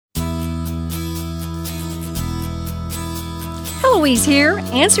Heloise here,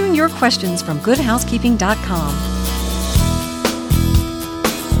 answering your questions from GoodHousekeeping.com.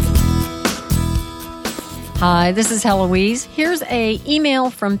 Hi, this is Heloise. Here's an email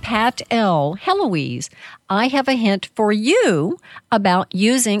from Pat L. Heloise, I have a hint for you about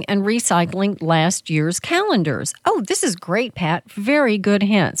using and recycling last year's calendars. Oh, this is great, Pat. Very good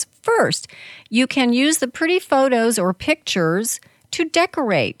hints. First, you can use the pretty photos or pictures to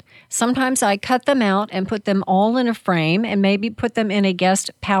decorate. Sometimes I cut them out and put them all in a frame and maybe put them in a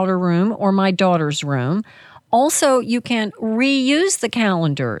guest powder room or my daughter's room. Also, you can reuse the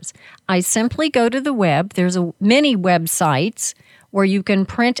calendars. I simply go to the web. There's many websites where you can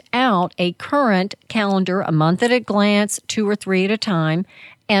print out a current calendar, a month at a glance, 2 or 3 at a time,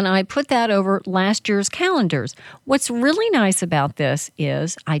 and I put that over last year's calendars. What's really nice about this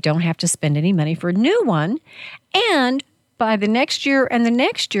is I don't have to spend any money for a new one, and by the next year and the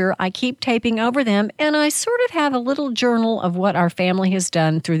next year, I keep taping over them, and I sort of have a little journal of what our family has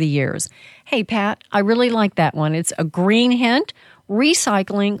done through the years. Hey, Pat, I really like that one. It's a green hint,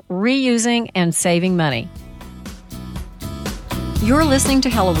 recycling, reusing, and saving money. You're listening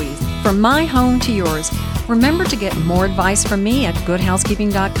to Heloise. From my home to yours. Remember to get more advice from me at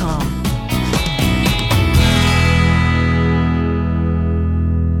GoodHousekeeping.com.